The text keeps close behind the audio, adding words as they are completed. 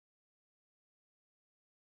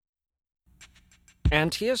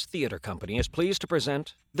Antaeus Theater Company is pleased to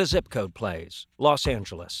present The Zip Code Plays, Los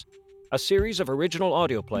Angeles, a series of original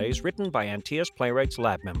audio plays written by Antaeus Playwrights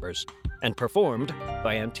Lab members and performed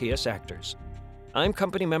by Antaeus actors. I'm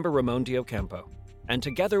company member Ramon Diocampo, and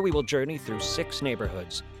together we will journey through 6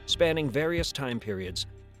 neighborhoods spanning various time periods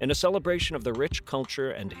in a celebration of the rich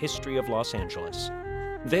culture and history of Los Angeles.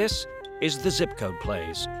 This is The Zip Code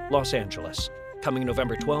Plays, Los Angeles, coming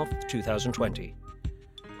November 12th, 2020.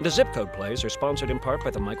 The Zip Code Plays are sponsored in part by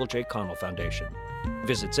the Michael J. Connell Foundation.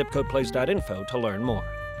 Visit zipcodeplays.info to learn more.